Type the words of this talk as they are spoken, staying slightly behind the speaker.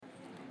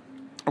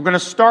We're going to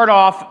start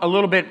off a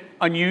little bit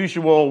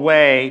unusual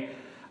way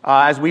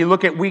as we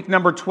look at week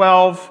number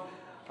 12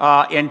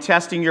 in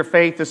testing your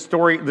faith. This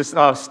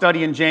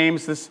study in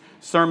James. This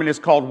sermon is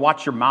called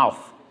 "Watch Your Mouth."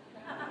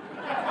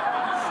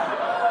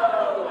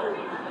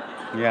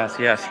 Yes,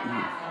 yes.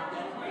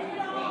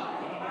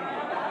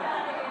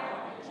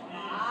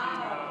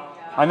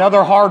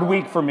 Another hard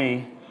week for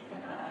me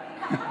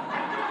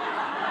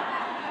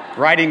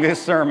writing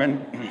this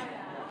sermon.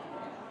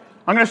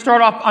 I'm going to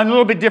start off a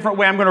little bit different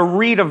way. I'm going to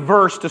read a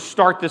verse to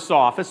start this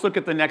off. Let's look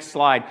at the next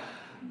slide.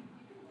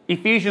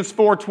 Ephesians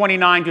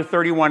 4:29 to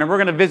 31. And we're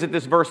going to visit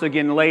this verse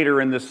again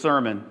later in this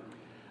sermon.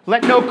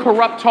 Let no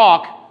corrupt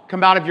talk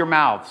come out of your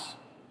mouths,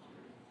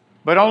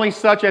 but only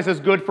such as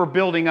is good for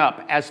building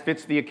up, as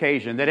fits the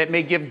occasion, that it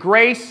may give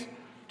grace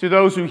to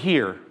those who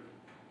hear.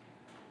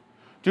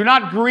 Do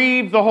not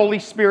grieve the Holy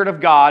Spirit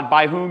of God,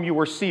 by whom you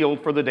were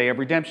sealed for the day of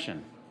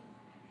redemption.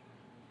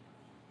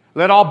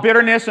 Let all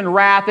bitterness and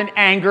wrath and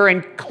anger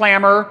and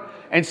clamor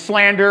and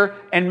slander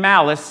and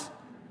malice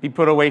be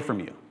put away from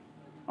you.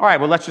 All right,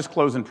 well, let's just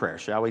close in prayer,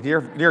 shall we?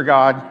 Dear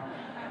God.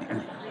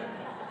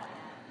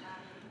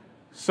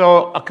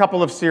 So a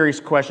couple of serious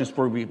questions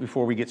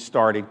before we get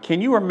started.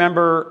 Can you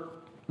remember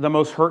the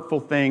most hurtful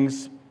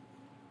things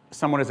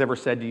someone has ever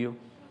said to you?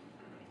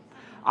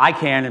 I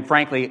can, and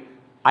frankly,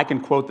 I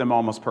can quote them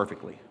almost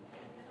perfectly.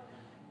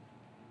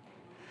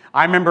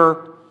 I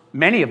remember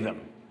many of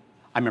them.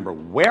 I remember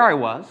where I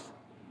was.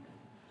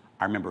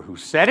 I remember who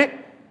said it.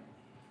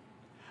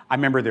 I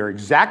remember their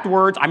exact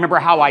words. I remember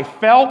how I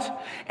felt.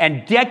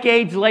 And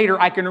decades later,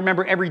 I can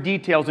remember every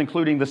detail,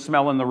 including the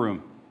smell in the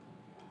room.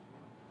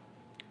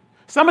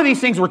 Some of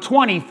these things were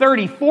 20,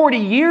 30, 40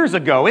 years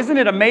ago. Isn't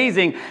it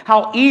amazing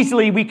how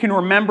easily we can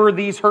remember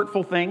these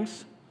hurtful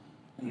things?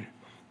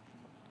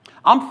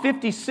 I'm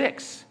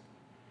 56.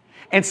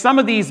 And some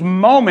of these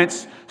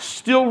moments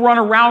still run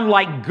around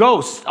like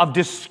ghosts of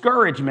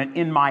discouragement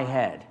in my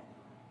head.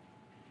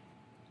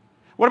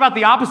 What about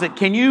the opposite?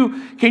 Can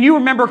you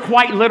remember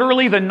quite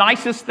literally the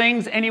nicest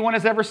things anyone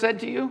has ever said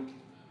to you?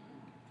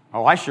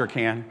 Oh, I sure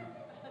can.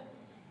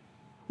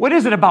 What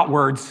is it about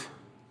words?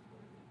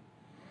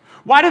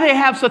 Why do they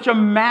have such a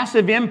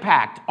massive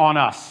impact on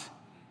us?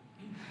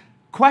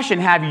 Question,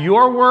 have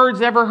your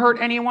words ever hurt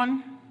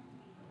anyone?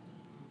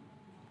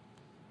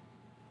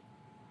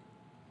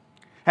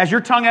 Has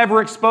your tongue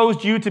ever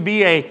exposed you to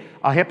be a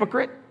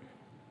hypocrite?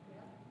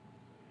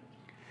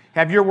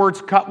 Have your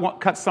words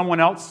cut someone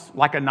else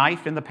like a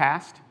knife in the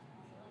past?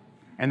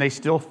 And they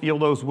still feel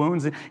those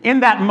wounds? In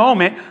that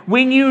moment,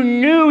 when you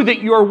knew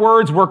that your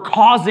words were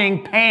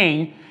causing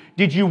pain,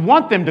 did you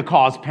want them to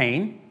cause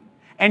pain?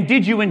 And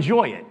did you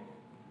enjoy it?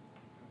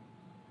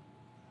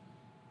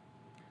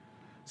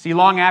 See,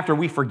 long after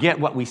we forget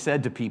what we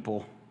said to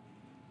people,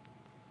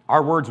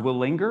 our words will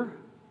linger.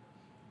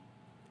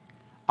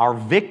 Our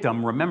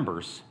victim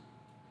remembers.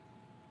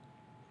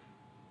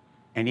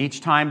 And each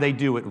time they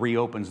do, it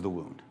reopens the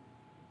wound.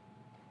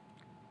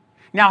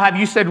 Now, have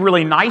you said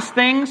really nice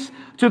things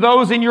to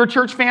those in your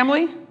church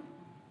family,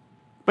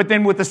 but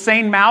then with the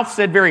same mouth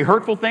said very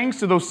hurtful things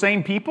to those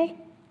same people?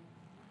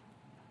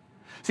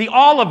 See,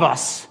 all of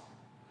us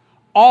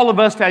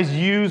has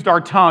used our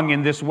tongue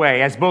in this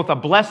way as both a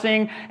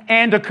blessing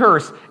and a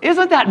curse.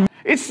 Isn't that,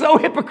 it's so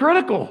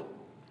hypocritical.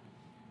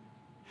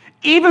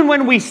 Even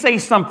when we say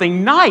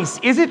something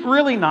nice, is it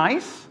really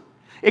nice?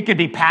 It could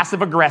be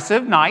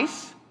passive-aggressive,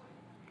 nice.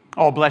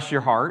 Oh, bless your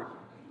heart.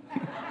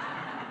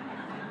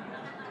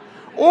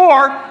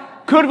 Or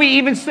could we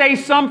even say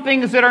some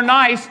things that are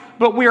nice,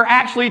 but we're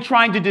actually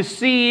trying to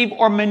deceive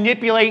or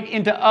manipulate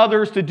into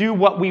others to do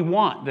what we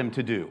want them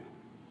to do?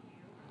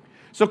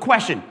 So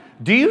question,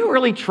 do you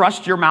really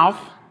trust your mouth?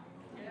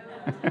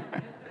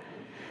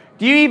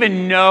 Do you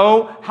even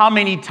know how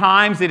many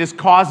times it has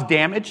caused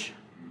damage?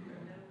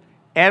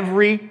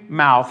 Every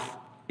mouth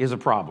is a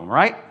problem,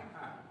 right?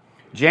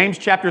 James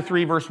chapter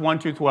 3, verse 1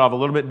 to 12, a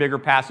little bit bigger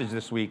passage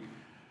this week.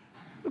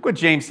 Look what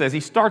James says.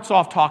 He starts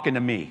off talking to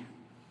me.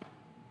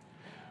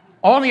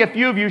 Only a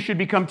few of you should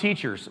become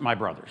teachers, my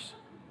brothers.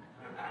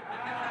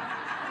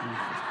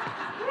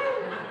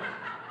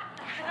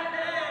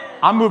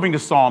 I'm moving to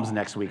Psalms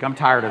next week. I'm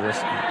tired of this.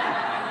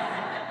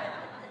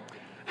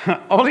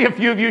 Only a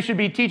few of you should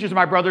be teachers,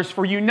 my brothers,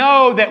 for you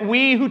know that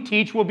we who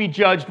teach will be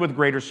judged with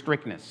greater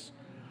strictness.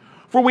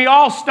 For we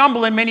all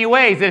stumble in many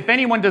ways. If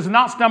anyone does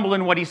not stumble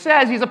in what he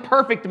says, he's a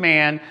perfect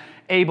man,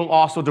 able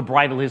also to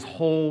bridle his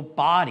whole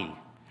body.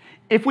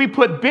 If we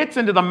put bits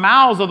into the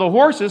mouths of the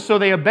horses so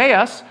they obey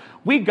us,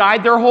 we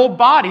guide their whole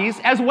bodies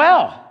as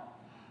well.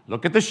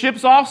 Look at the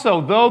ships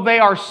also. Though they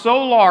are so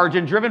large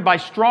and driven by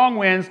strong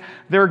winds,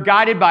 they're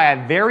guided by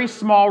a very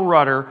small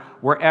rudder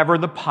wherever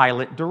the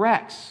pilot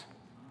directs.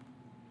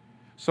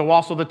 So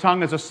also the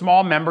tongue is a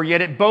small member, yet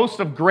it boasts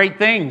of great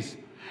things.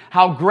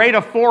 How great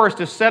a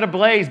forest is set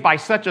ablaze by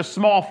such a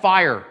small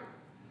fire.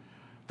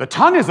 The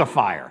tongue is a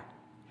fire.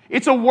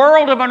 It's a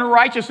world of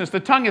unrighteousness. The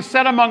tongue is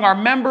set among our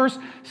members,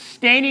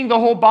 staining the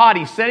whole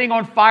body, setting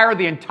on fire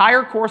the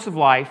entire course of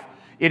life.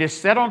 It is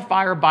set on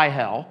fire by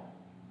hell.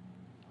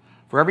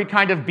 For every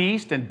kind of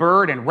beast and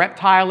bird and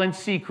reptile and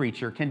sea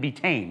creature can be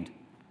tamed,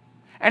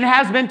 and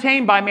has been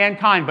tamed by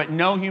mankind, but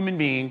no human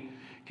being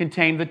can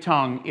tame the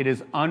tongue. It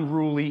is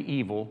unruly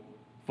evil,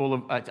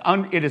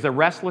 it is a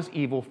restless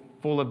evil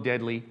full of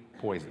deadly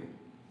poison.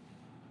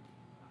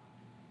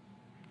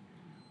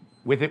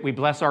 With it we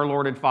bless our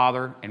Lord and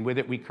Father, and with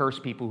it we curse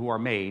people who are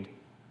made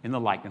in the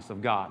likeness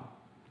of God.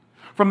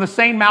 From the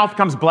same mouth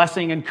comes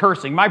blessing and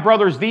cursing. My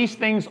brothers, these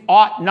things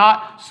ought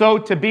not so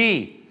to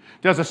be.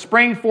 Does a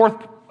spring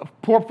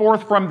pour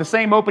forth from the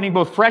same opening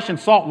both fresh and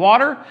salt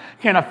water?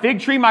 Can a fig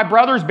tree, my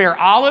brothers, bear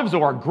olives,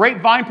 or a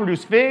grapevine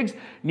produce figs?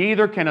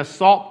 Neither can a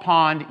salt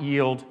pond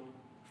yield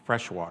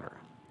fresh water.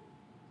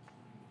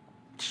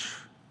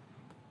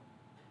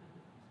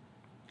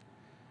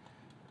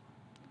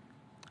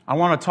 I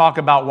want to talk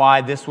about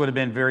why this would have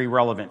been very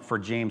relevant for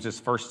James's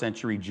first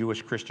century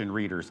Jewish Christian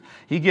readers.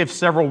 He gives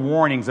several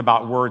warnings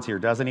about words here,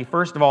 doesn't he?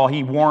 First of all,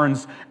 he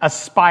warns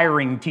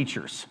aspiring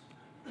teachers.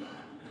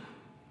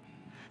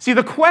 See,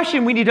 the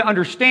question we need to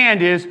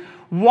understand is,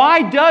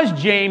 why does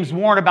James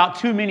warn about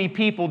too many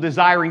people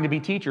desiring to be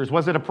teachers?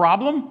 Was it a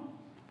problem?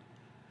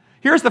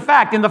 Here's the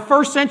fact. In the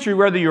first century,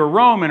 whether you're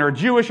Roman or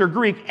Jewish or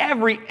Greek,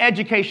 every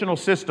educational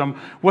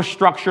system was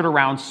structured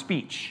around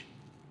speech.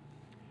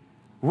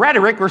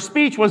 Rhetoric or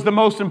speech was the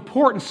most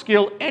important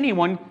skill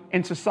anyone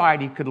in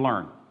society could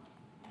learn.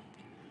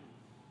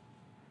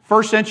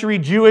 First century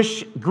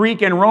Jewish,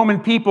 Greek, and Roman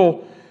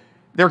people,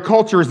 their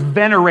cultures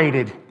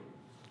venerated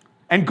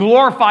and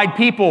glorified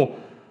people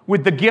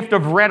with the gift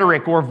of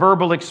rhetoric or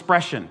verbal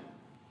expression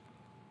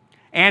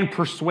and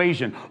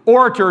persuasion.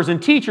 Orators and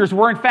teachers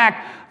were, in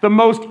fact, the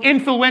most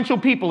influential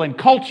people in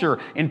culture,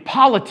 in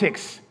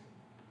politics,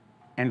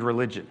 and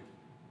religion.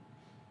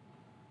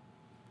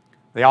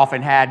 They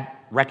often had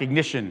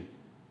recognition,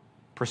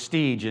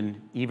 prestige,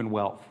 and even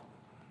wealth.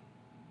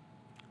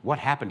 What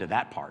happened to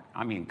that part?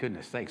 I mean,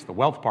 goodness sakes, the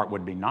wealth part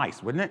would be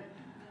nice, wouldn't it?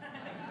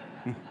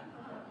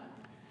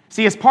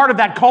 See, as part of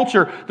that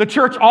culture, the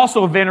church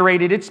also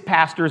venerated its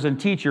pastors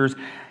and teachers.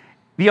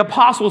 The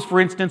apostles, for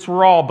instance,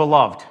 were all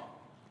beloved.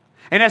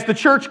 And as the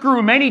church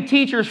grew, many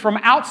teachers from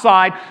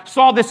outside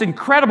saw this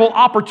incredible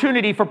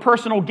opportunity for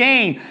personal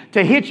gain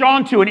to hitch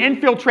onto and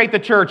infiltrate the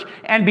church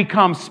and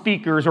become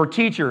speakers or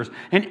teachers.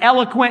 And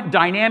eloquent,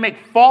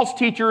 dynamic, false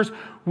teachers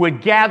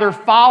would gather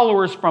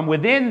followers from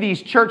within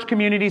these church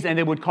communities, and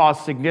it would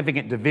cause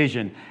significant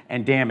division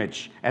and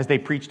damage as they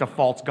preached a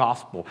false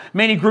gospel.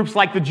 Many groups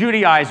like the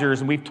Judaizers,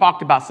 and we've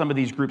talked about some of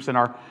these groups in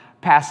our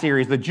past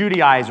series, the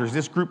Judaizers,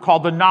 this group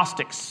called the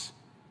Gnostics,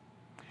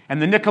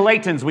 and the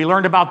Nicolaitans, we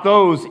learned about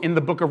those in the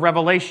book of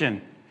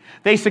Revelation.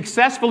 They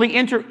successfully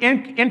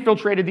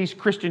infiltrated these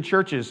Christian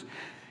churches.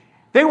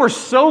 They were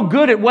so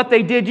good at what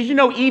they did. Did you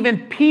know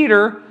even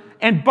Peter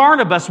and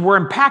Barnabas were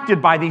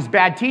impacted by these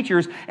bad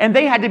teachers, and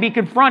they had to be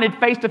confronted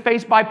face to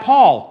face by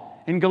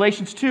Paul in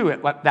Galatians 2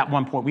 at that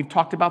one point. We've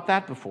talked about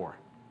that before.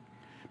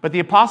 But the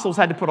apostles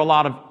had to put a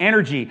lot of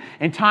energy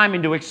and time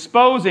into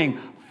exposing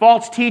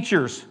false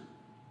teachers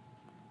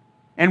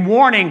and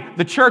warning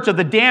the church of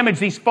the damage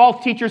these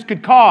false teachers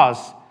could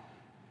cause.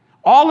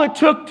 All it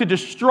took to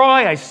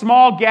destroy a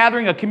small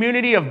gathering, a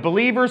community of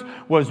believers,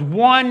 was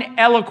one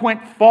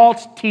eloquent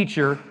false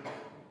teacher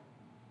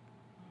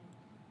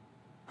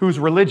whose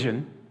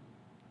religion,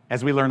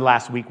 as we learned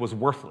last week, was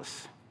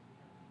worthless.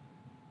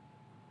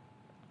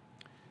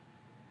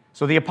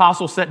 So the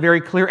apostles set very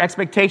clear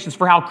expectations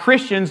for how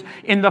Christians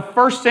in the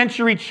first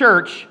century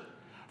church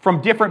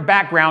from different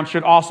backgrounds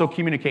should also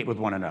communicate with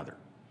one another.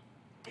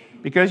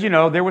 Because,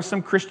 there was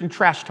some Christian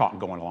trash talk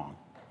going along.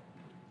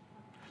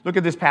 Look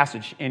at this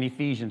passage in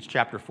Ephesians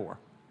chapter 4.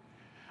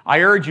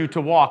 I urge you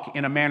to walk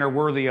in a manner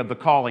worthy of the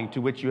calling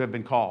to which you have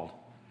been called,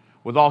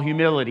 with all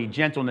humility,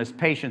 gentleness,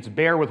 patience,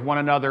 bear with one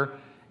another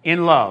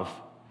in love,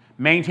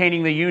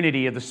 maintaining the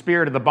unity of the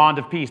Spirit of the bond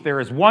of peace. There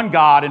is one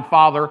God and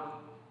Father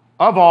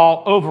of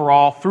all, over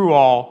all, through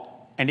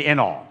all, and in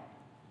all.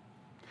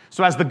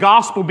 So as the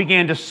gospel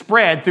began to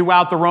spread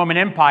throughout the Roman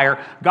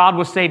Empire, God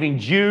was saving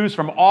Jews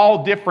from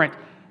all different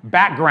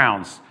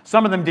backgrounds.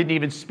 Some of them didn't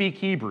even speak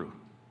Hebrew.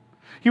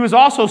 He was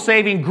also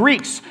saving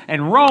Greeks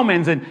and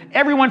Romans and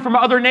everyone from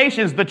other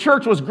nations. The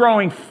church was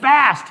growing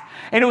fast,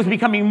 and it was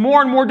becoming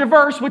more and more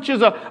diverse, which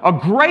is a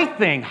great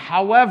thing.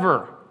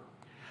 However,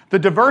 the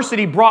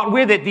diversity brought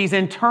with it these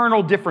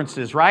internal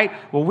differences, right?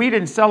 Well, we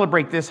didn't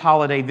celebrate this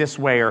holiday this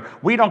way, or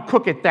we don't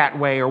cook it that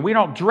way, or we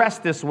don't dress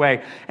this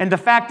way. And the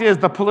fact is,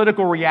 the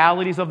political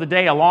realities of the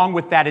day, along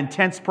with that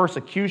intense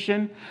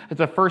persecution that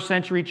the first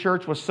century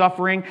church was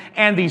suffering,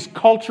 and these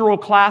cultural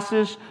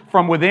classes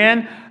from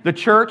within the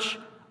church,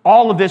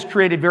 all of this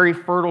created very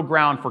fertile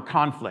ground for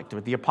conflict.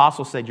 But the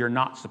apostle said, you're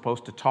not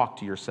supposed to talk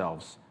to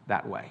yourselves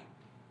that way.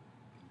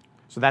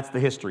 So that's the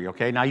history,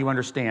 okay? Now you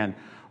understand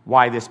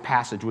why this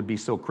passage would be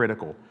so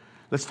critical.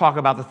 Let's talk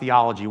about the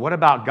theology. What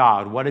about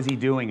God? What is he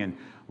doing, and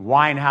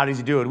why and how does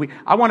he do it?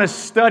 I want to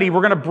study, we're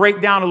going to break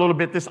down a little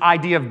bit this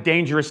idea of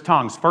dangerous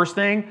tongues. First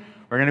thing,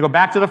 we're going to go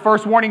back to the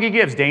first warning he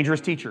gives,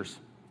 dangerous teachers.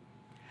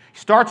 He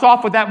starts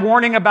off with that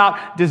warning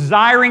about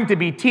desiring to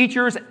be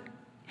teachers.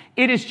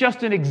 It is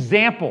just an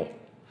example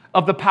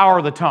of the power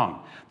of the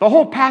tongue. The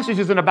whole passage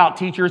isn't about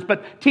teachers,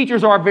 but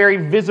teachers are a very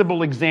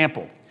visible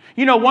example.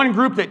 You know, one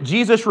group that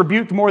Jesus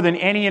rebuked more than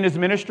any in his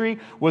ministry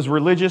was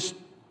religious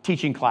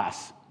teaching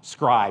class,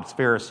 scribes,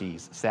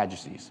 Pharisees,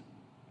 Sadducees.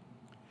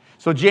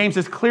 So James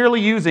is clearly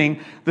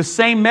using the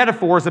same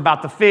metaphors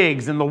about the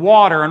figs and the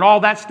water and all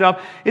that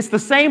stuff. It's the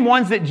same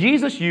ones that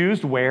Jesus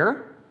used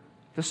where?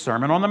 The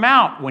Sermon on the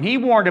Mount, when he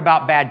warned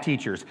about bad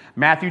teachers.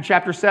 Matthew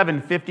chapter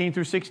 7, 15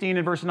 through 16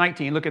 and verse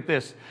 19. Look at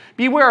this.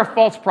 Beware of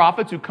false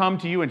prophets who come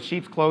to you in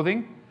sheep's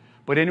clothing,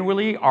 but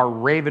inwardly are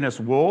ravenous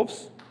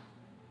wolves.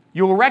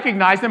 You will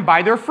recognize them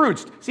by their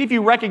fruits. See if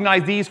you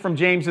recognize these from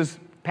James's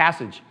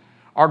passage.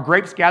 Are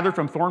grapes gathered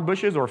from thorn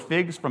bushes or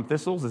figs from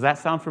thistles? Does that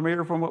sound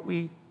familiar from what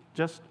we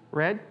just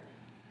read?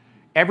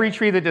 Every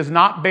tree that does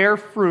not bear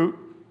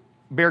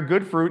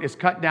good fruit is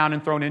cut down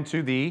and thrown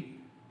into the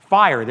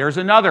fire. There's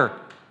another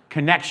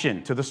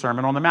connection to the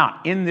Sermon on the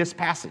Mount in this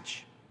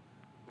passage.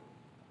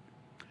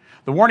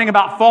 The warning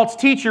about false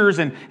teachers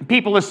and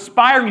people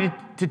aspiring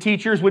to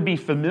teachers would be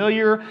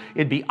familiar,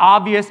 it'd be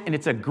obvious, and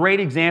it's a great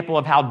example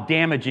of how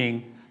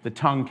damaging the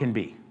tongue can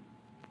be.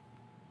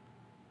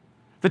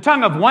 The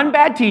tongue of one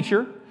bad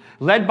teacher,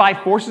 led by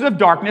forces of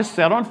darkness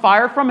set on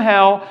fire from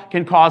hell,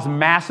 can cause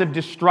massive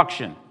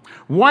destruction.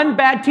 One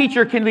bad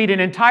teacher can lead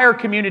an entire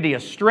community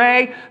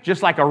astray,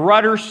 just like a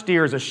rudder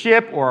steers a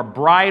ship or a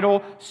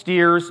bridle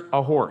steers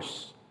a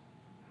horse.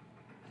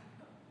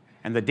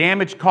 And the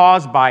damage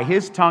caused by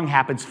his tongue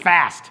happens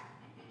fast.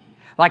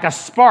 Like a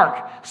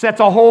spark sets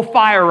a whole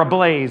fire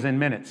ablaze in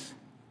minutes.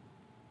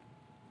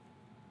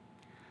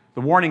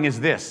 The warning is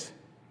this.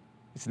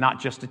 It's not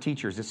just to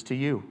teachers, it's to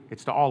you.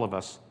 It's to all of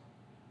us.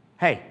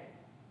 Hey,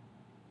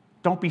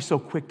 don't be so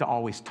quick to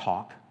always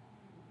talk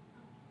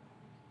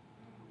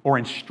or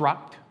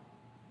instruct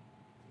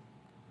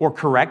or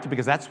correct,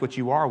 because that's what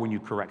you are when you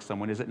correct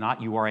someone, is it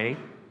not? You are a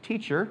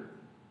teacher.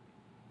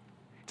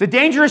 It's a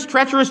dangerous,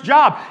 treacherous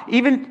job.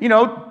 Even,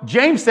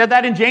 James said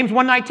that in James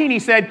 1:19. He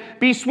said,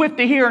 be swift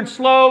to hear and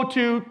slow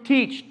to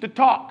teach, to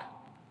talk.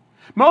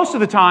 Most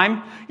of the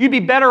time, you'd be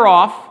better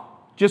off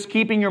just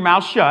keeping your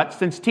mouth shut,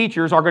 since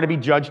teachers are going to be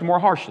judged more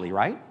harshly,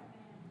 right?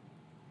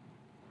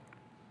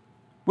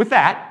 With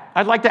that,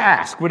 I'd like to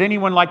ask, would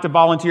anyone like to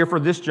volunteer for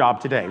this job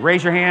today?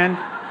 Raise your hand.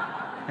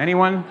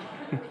 Anyone?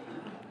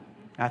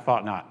 I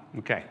thought not.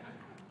 Okay.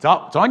 It's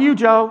on you,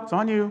 Joe. It's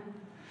on you.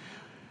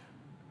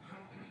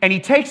 And he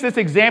takes this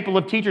example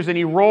of teachers and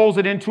he rolls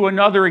it into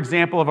another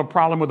example of a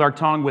problem with our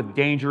tongue with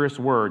dangerous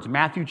words.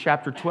 Matthew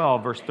chapter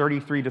 12, verse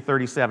 33 to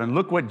 37.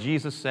 Look what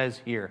Jesus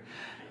says here.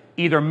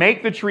 Either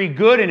make the tree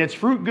good and its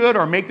fruit good,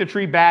 or make the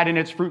tree bad and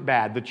its fruit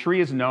bad. The tree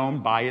is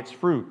known by its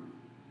fruit.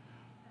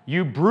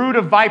 You brood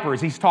of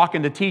vipers. He's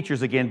talking to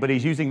teachers again, but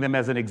he's using them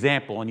as an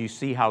example, and you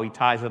see how he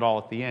ties it all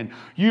at the end.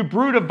 You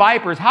brood of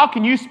vipers, how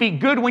can you speak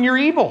good when you're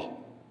evil?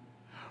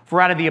 For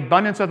out of the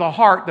abundance of the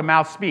heart, the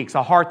mouth speaks.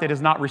 A heart that is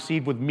not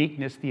received with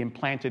meekness the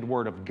implanted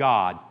word of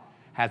God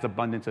has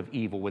abundance of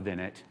evil within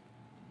it.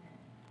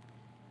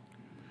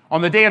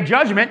 On the day of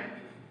judgment,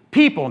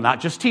 people,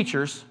 not just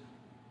teachers,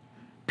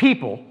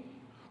 people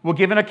will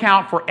give an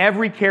account for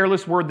every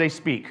careless word they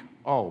speak.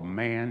 Oh,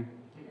 man.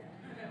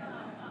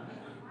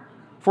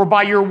 For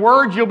by your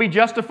words you'll be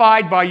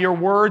justified, by your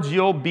words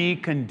you'll be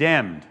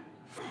condemned.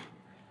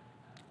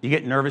 You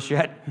get nervous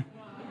yet?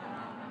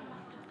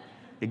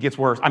 It gets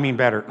worse.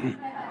 Better.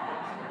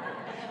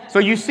 So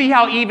you see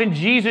how even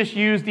Jesus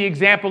used the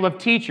example of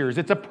teachers.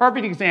 It's a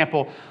perfect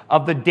example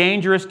of the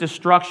dangerous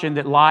destruction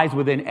that lies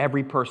within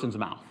every person's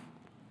mouth.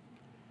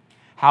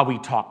 How we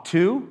talk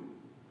to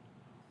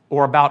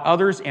or about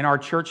others in our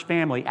church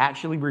family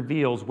actually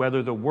reveals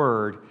whether the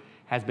word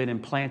has been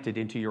implanted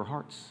into your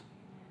hearts.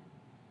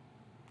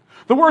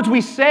 The words we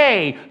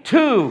say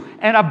to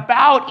and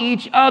about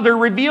each other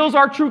reveals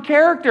our true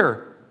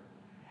character.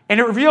 And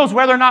it reveals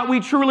whether or not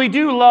we truly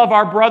do love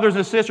our brothers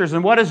and sisters.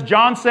 And what does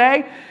John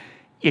say?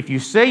 If you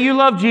say you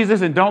love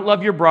Jesus and don't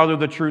love your brother,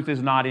 the truth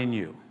is not in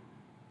you.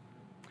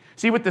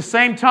 See, with the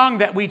same tongue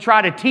that we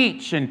try to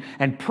teach and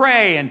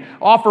pray and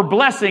offer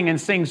blessing and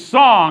sing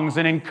songs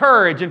and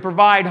encourage and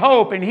provide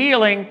hope and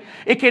healing,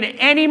 it can at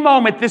any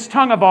moment, this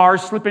tongue of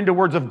ours, slip into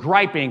words of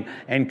griping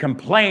and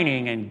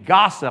complaining and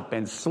gossip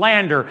and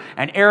slander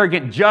and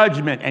arrogant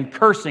judgment and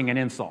cursing and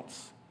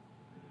insults.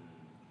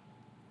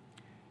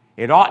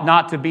 It ought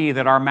not to be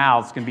that our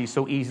mouths can be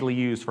so easily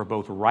used for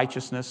both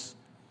righteousness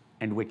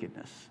and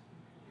wickedness.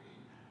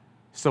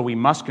 So we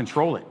must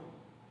control it.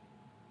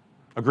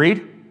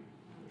 Agreed?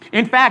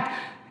 In fact,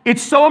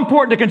 it's so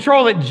important to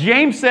control it.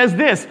 James says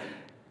this,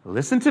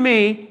 listen to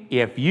me,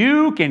 if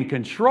you can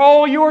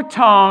control your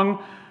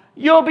tongue,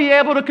 you'll be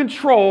able to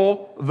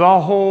control the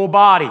whole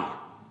body.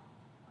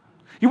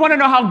 You want to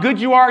know how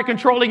good you are at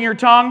controlling your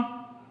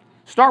tongue?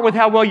 Start with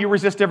how well you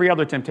resist every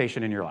other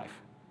temptation in your life.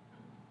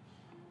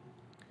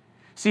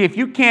 See, if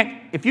you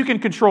can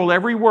control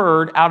every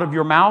word out of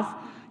your mouth,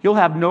 you'll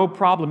have no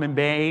problem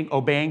in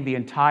obeying the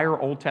entire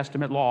Old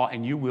Testament law,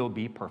 and you will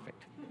be perfect.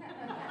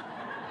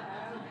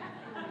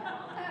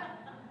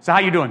 So how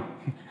you doing?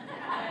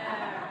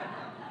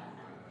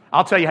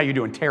 I'll tell you how you're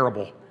doing.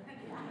 Terrible.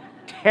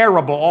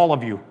 terrible, all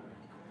of you.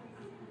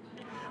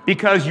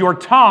 Because your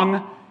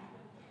tongue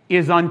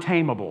is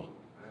untamable.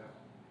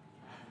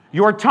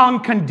 Your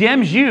tongue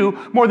condemns you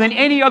more than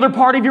any other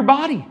part of your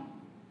body.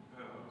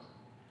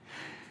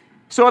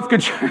 So if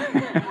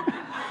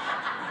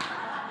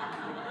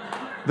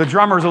the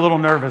drummer's a little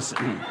nervous.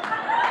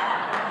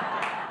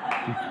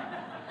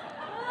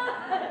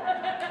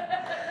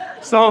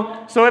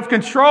 So if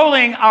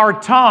controlling our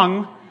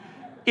tongue,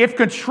 if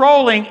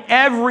controlling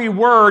every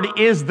word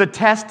is the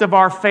test of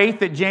our faith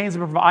that James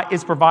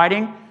is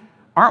providing,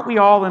 aren't we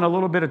all in a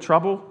little bit of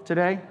trouble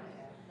today?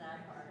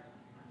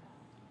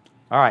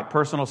 All right,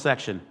 personal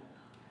section.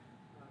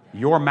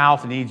 Your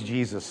mouth needs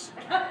Jesus.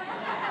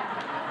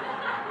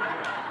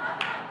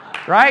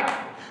 Right?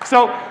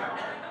 So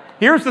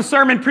here's the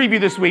sermon preview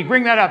this week.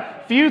 Bring that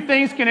up. Few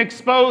things can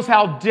expose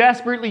how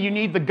desperately you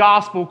need the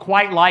gospel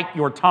quite like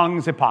your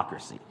tongue's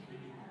hypocrisy.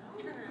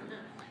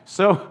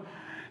 So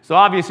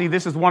obviously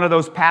this is one of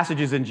those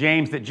passages in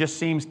James that just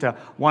seems to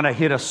want to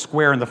hit us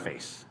square in the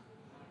face.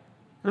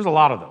 There's a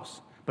lot of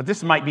those, but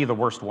this might be the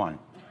worst one.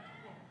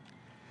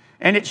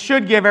 And it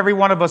should give every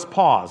one of us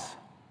pause,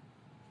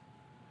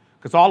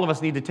 because all of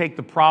us need to take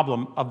the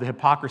problem of the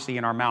hypocrisy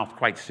in our mouth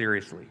quite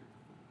seriously.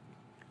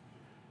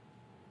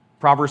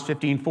 Proverbs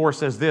 15:4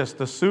 says this,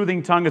 "The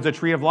soothing tongue is a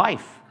tree of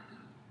life,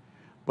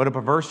 but a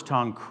perverse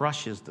tongue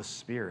crushes the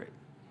spirit."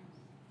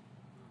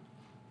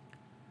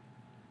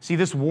 See,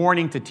 this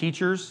warning to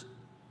teachers,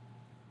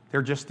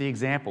 they're just the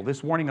example.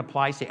 This warning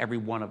applies to every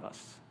one of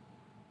us.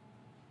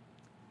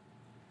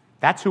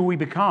 That's who we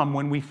become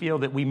when we feel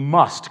that we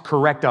must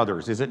correct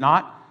others, is it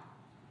not?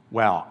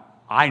 Well,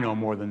 I know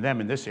more than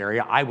them in this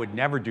area. I would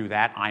never do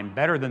that. I'm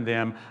better than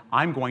them.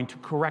 I'm going to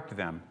correct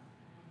them.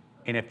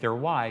 And if they're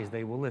wise,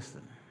 they will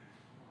listen.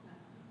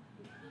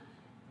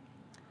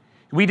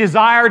 We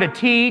desire to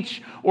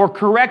teach or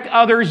correct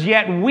others,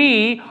 yet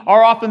we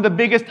are often the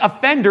biggest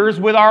offenders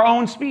with our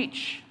own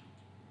speech.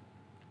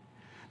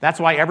 That's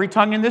why every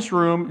tongue in this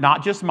room,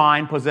 not just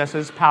mine,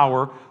 possesses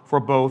power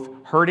for both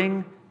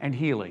hurting and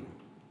healing.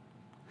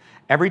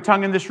 Every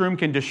tongue in this room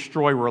can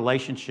destroy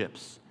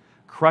relationships,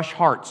 crush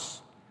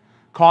hearts,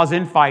 cause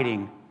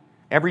infighting.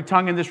 Every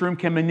tongue in this room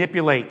can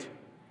manipulate.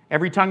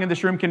 Every tongue in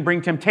this room can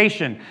bring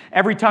temptation.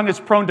 Every tongue is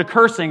prone to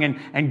cursing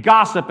and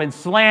gossip and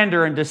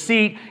slander and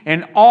deceit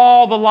and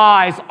all the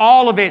lies.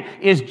 All of it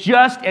is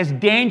just as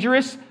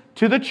dangerous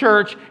to the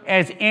church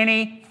as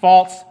any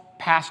false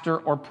pastor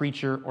or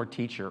preacher or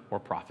teacher or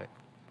prophet.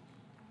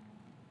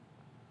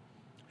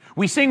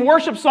 We sing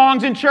worship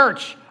songs in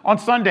church on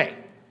Sunday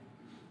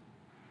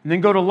and then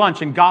go to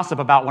lunch and gossip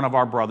about one of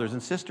our brothers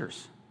and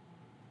sisters.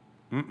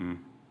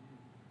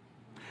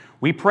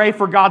 We pray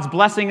for God's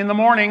blessing in the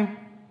morning,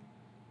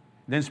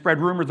 then spread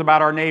rumors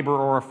about our neighbor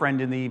or a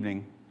friend in the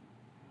evening.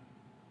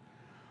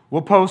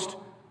 We'll post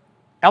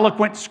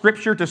eloquent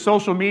scripture to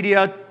social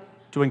media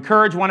to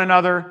encourage one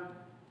another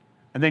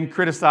and then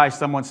criticize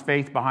someone's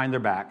faith behind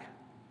their back.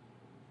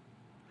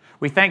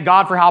 We thank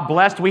God for how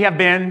blessed we have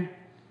been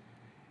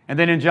and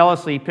then in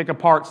jealousy pick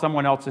apart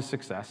someone else's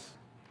success.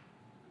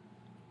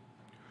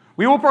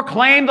 We will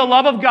proclaim the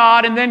love of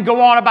God and then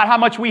go on about how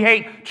much we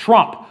hate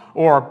Trump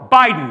or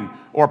Biden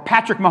or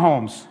Patrick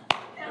Mahomes.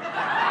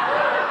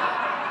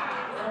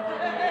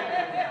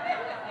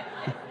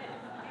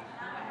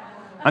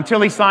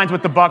 Until he signs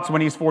with the Bucks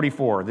when he's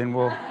 44, then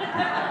we'll...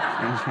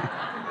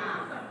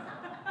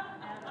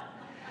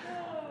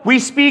 We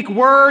speak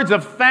words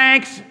of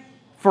thanks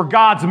for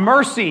God's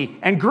mercy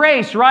and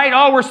grace, right?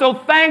 Oh, we're so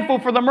thankful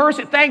for the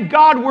mercy. Thank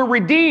God we're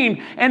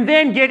redeemed. And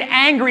then get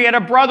angry at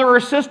a brother or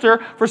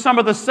sister for some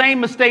of the same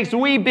mistakes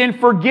we've been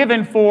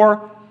forgiven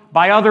for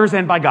by others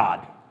and by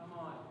God.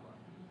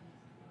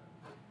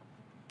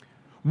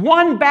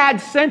 One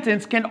bad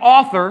sentence can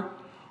author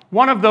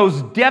one of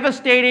those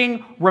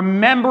devastating,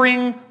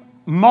 remembering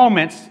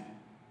moments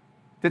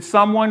that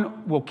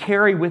someone will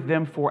carry with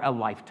them for a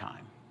lifetime.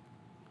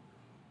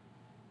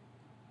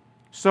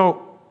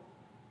 So,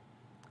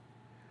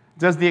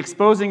 does the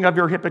exposing of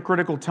your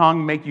hypocritical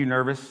tongue make you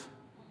nervous?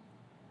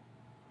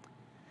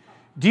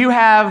 Do you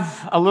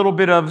have a little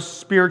bit of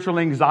spiritual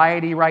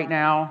anxiety right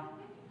now?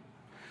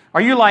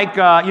 Are you like,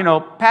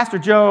 Pastor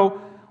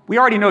Joe, we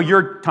already know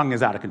your tongue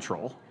is out of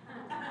control.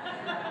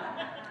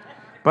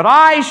 But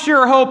I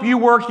sure hope you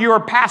work your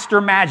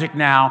pastor magic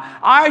now.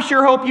 I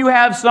sure hope you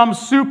have some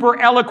super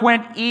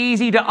eloquent,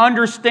 easy to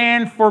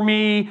understand for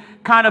me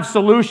kind of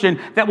solution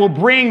that will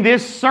bring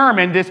this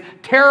sermon, this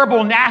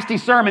terrible, nasty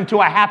sermon,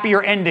 to a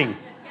happier ending.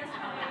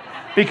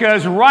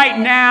 Because right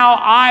now,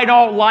 I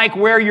don't like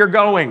where you're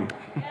going.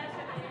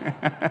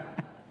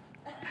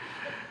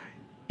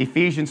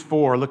 Ephesians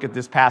 4, look at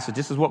this passage.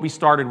 This is what we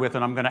started with,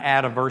 and I'm going to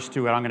add a verse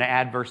to it. I'm going to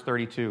add verse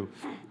 32.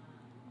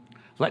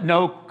 Let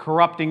no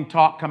corrupting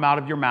talk come out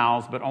of your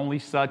mouths, but only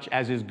such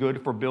as is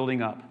good for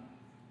building up,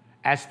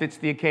 as fits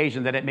the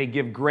occasion, that it may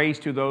give grace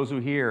to those who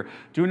hear.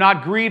 Do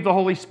not grieve the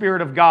Holy Spirit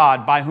of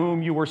God, by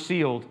whom you were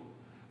sealed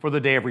for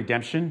the day of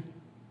redemption.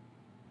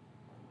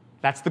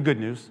 That's the good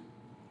news.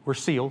 We're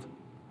sealed.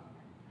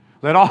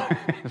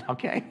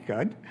 Okay,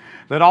 good.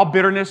 Let all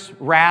bitterness,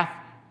 wrath,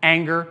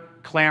 anger,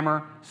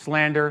 clamor,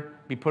 slander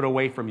be put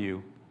away from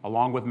you,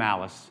 along with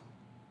malice.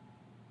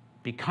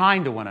 Be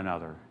kind to one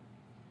another,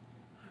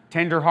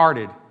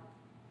 tender-hearted,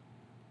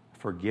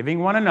 forgiving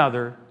one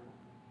another,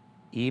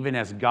 even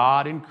as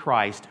God in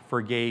Christ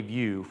forgave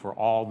you for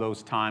all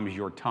those times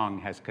your tongue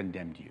has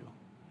condemned you.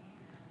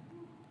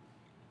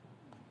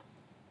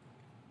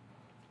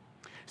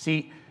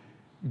 See,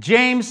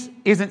 James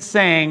isn't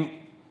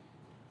saying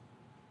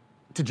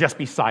to just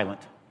be silent.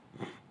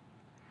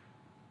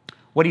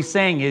 What he's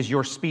saying is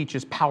your speech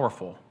is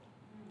powerful,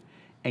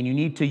 and you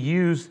need to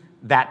use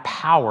that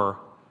power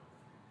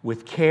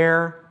with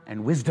care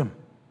and wisdom.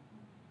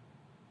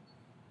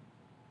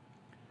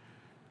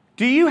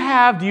 Do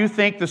you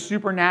think, the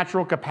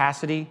supernatural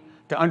capacity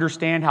to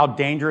understand how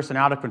dangerous and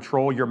out of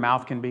control your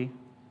mouth can be?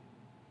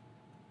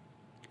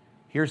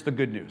 Here's the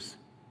good news.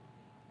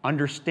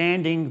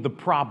 Understanding the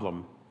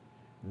problem,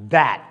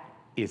 that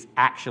is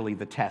actually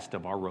the test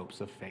of our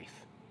ropes of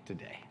faith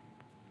today.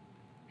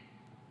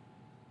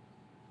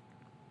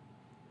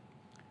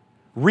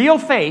 Real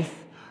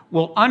faith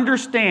will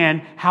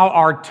understand how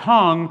our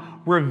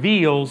tongue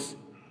reveals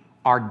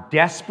our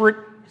desperate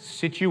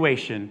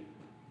situation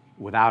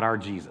without our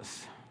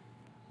Jesus.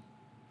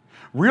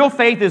 Real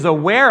faith is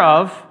aware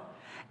of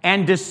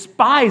and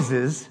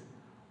despises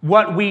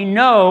what we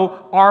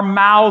know our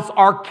mouths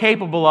are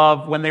capable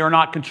of when they are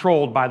not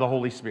controlled by the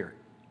Holy Spirit.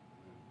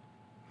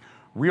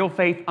 Real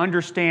faith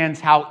understands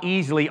how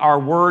easily our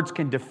words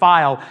can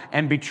defile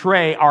and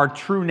betray our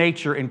true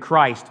nature in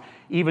Christ,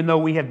 even though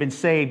we have been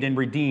saved and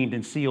redeemed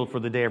and sealed for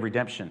the day of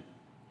redemption.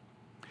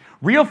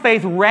 Real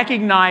faith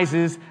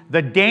recognizes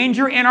the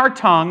danger in our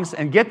tongues,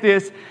 and get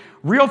this,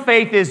 real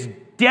faith is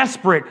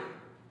desperate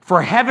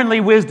for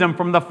heavenly wisdom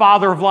from the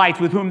Father of lights,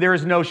 with whom there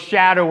is no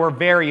shadow or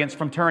variance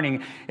from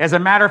turning. As a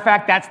matter of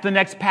fact, that's the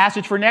next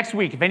passage for next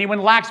week. If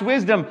anyone lacks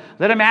wisdom,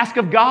 let him ask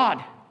of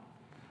God.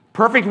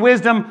 Perfect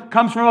wisdom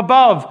comes from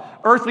above.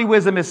 Earthly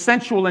wisdom is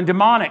sensual and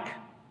demonic.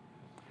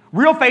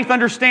 Real faith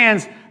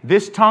understands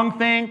this tongue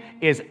thing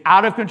is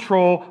out of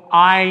control.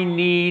 I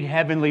need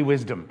heavenly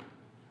wisdom.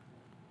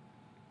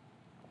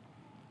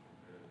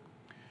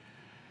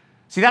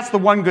 See, that's the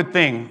one good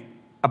thing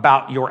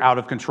about your out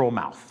of control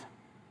mouth.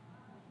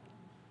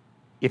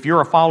 If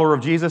you're a follower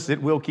of Jesus,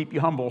 it will keep you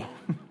humble.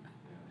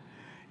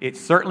 It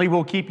certainly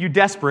will keep you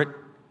desperate,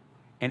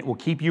 and it will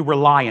keep you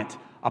reliant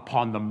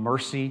upon the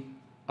mercy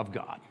of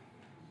God.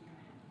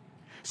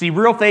 See,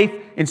 real faith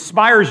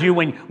inspires you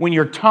when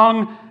your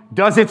tongue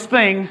does its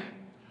thing.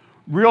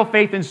 Real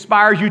faith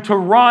inspires you to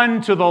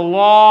run to the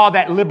law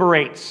that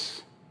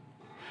liberates,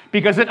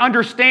 because it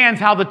understands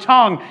how the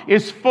tongue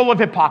is full of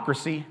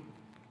hypocrisy.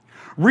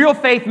 Real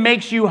faith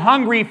makes you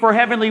hungry for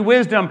heavenly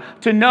wisdom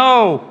to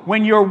know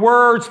when your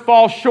words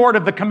fall short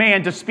of the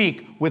command to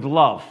speak with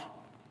love.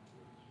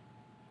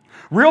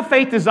 Real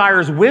faith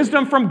desires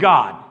wisdom from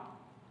God,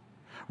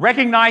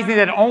 recognizing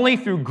that only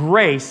through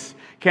grace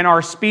can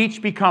our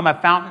speech become a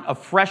fountain of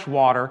fresh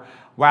water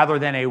rather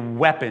than a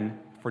weapon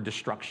for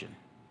destruction.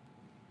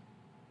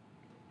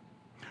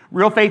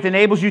 Real faith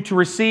enables you to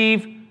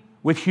receive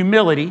with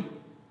humility,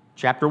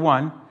 chapter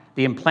 1,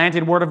 the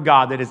implanted word of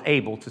God that is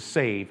able to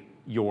save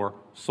your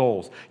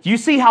souls. Do you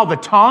see how the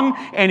tongue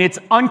and its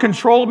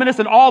uncontrollableness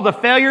and all the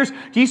failures,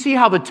 do you see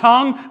how the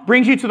tongue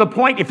brings you to the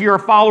point, if you're a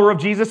follower of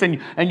Jesus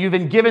and you've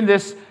been given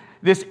this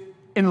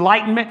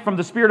enlightenment from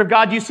the Spirit of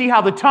God, do you see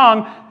how the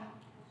tongue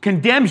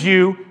condemns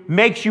you,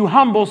 makes you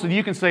humble so that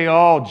you can say,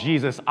 oh,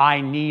 Jesus, I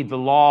need the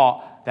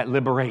law that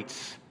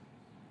liberates.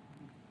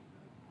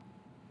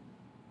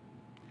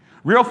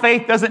 Real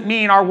faith doesn't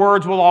mean our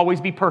words will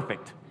always be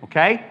perfect,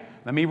 okay?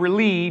 Let me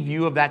relieve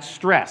you of that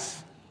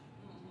stress.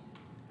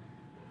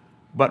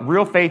 But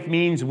real faith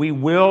means we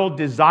will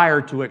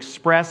desire to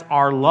express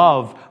our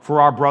love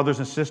for our brothers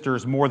and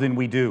sisters more than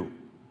we do.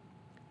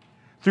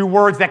 Through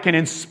words that can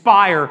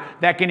inspire,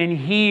 that can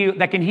heal,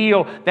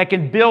 that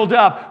can build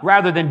up,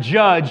 rather than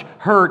judge,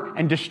 hurt,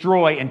 and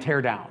destroy and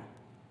tear down.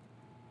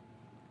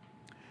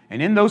 And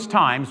in those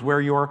times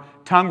where your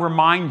tongue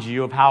reminds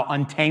you of how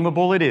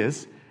untamable it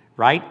is,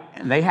 right?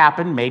 And they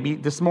happen, maybe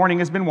this morning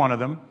has been one of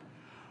them.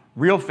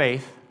 Real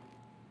faith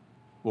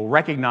will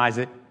recognize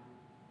it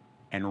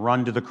and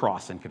run to the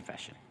cross in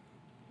confession.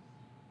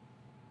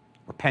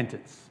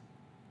 Repentance.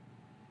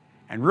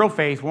 And real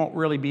faith won't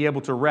really be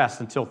able to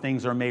rest until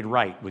things are made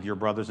right with your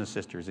brothers and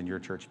sisters in your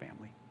church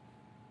family.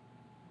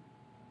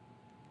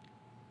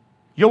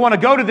 You'll want to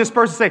go to this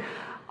person and say,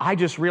 I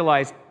just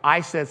realized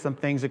I said some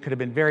things that could have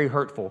been very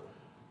hurtful.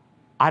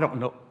 I don't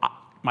know.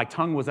 My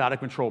tongue was out of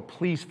control.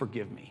 Please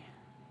forgive me.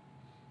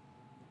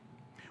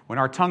 When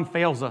our tongue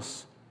fails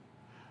us,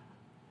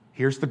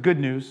 here's the good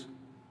news.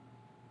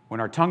 When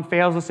our tongue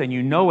fails us and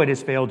you know it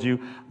has failed you,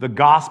 the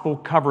gospel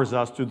covers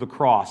us through the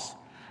cross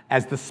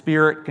as the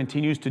Spirit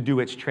continues to do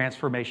its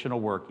transformational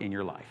work in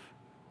your life.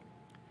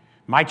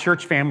 My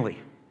church family,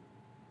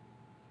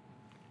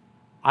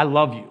 I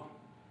love you.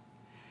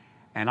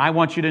 And I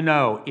want you to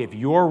know, if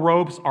your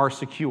ropes are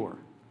secure,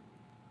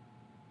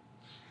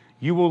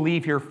 you will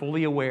leave here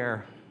fully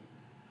aware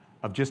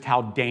of just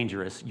how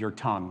dangerous your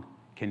tongue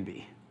can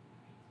be.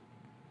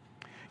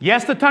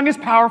 Yes, the tongue is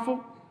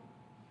powerful.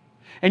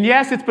 And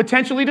yes, it's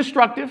potentially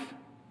destructive.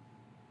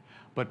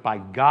 But by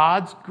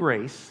God's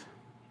grace,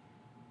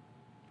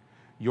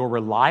 your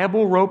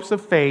reliable ropes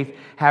of faith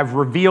have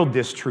revealed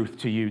this truth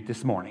to you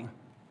this morning.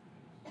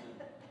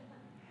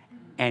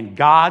 And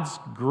God's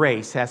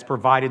grace has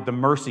provided the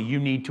mercy you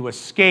need to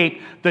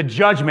escape the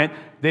judgment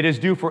that is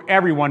due for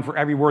everyone for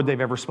every word they've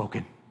ever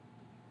spoken.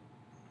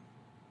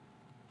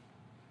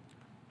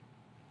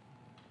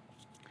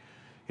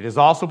 It has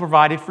also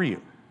provided for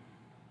you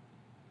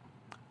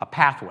a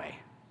pathway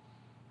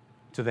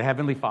to the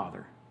Heavenly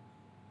Father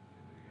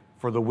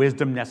for the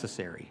wisdom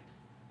necessary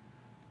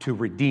to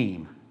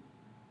redeem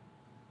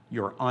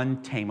your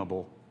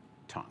untamable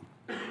tongue.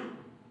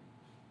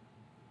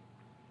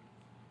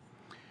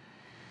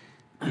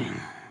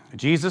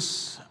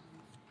 Jesus,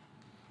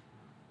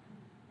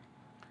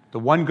 the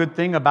one good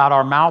thing about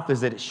our mouth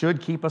is that it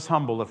should keep us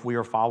humble if we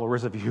are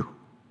followers of you.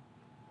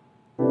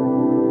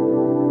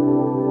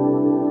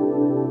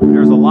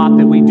 There's a lot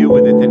that we do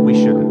with it that we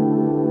shouldn't.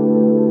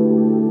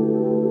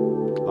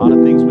 A lot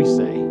of things we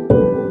say.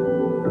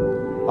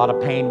 A lot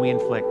of pain we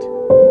inflict.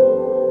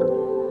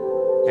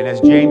 And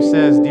as James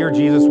says, dear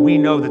Jesus, we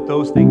know that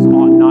those things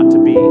ought not to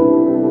be.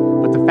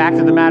 But the fact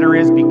of the matter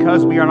is,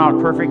 because we are not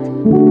perfect,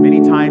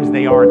 many times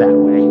they are that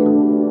way.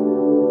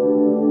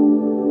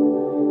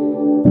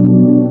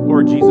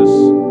 Lord Jesus,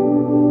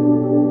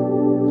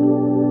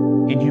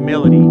 in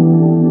humility,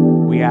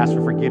 we ask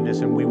for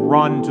forgiveness and we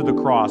run to the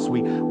cross.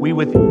 We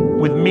with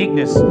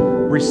meekness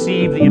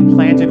receive the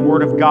implanted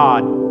word of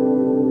God,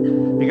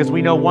 because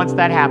we know once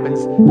that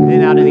happens,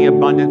 then out of the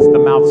abundance the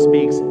mouth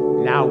speaks.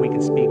 Now we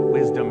can speak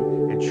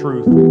wisdom and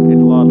truth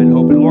and love and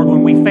hope. And Lord,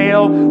 when we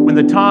fail, when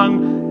the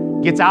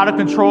tongue gets out of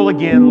control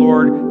again,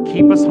 Lord,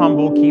 keep us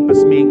humble, keep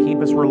us meek, keep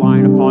us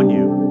relying upon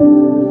you.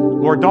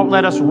 Lord, don't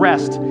let us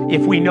rest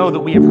if we know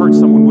that we have hurt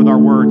someone with our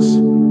words.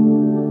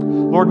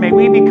 Lord, may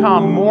we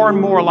become more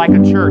and more like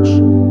a church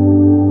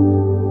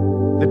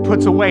that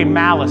puts away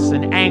malice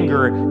and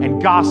anger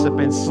and gossip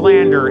and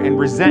slander and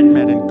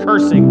resentment and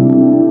cursing.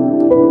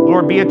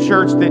 Lord, be a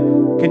church that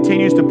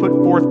continues to put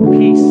forth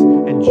peace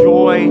and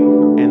joy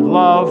and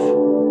love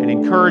and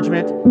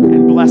encouragement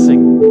and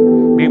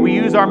blessing. May we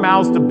use our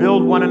mouths to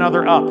build one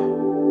another up.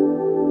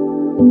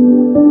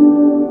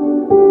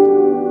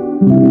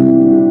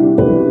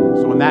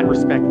 So in that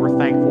respect, we're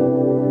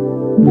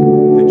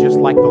thankful that just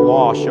like the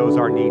law shows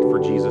our need for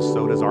Jesus,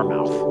 so does our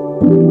mouth.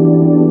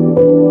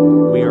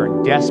 We are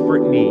in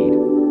desperate need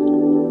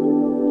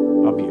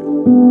of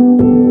you.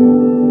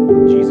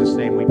 In Jesus'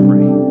 name we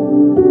pray.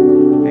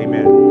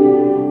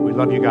 Amen. We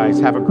love you guys.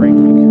 Have a great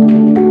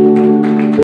week.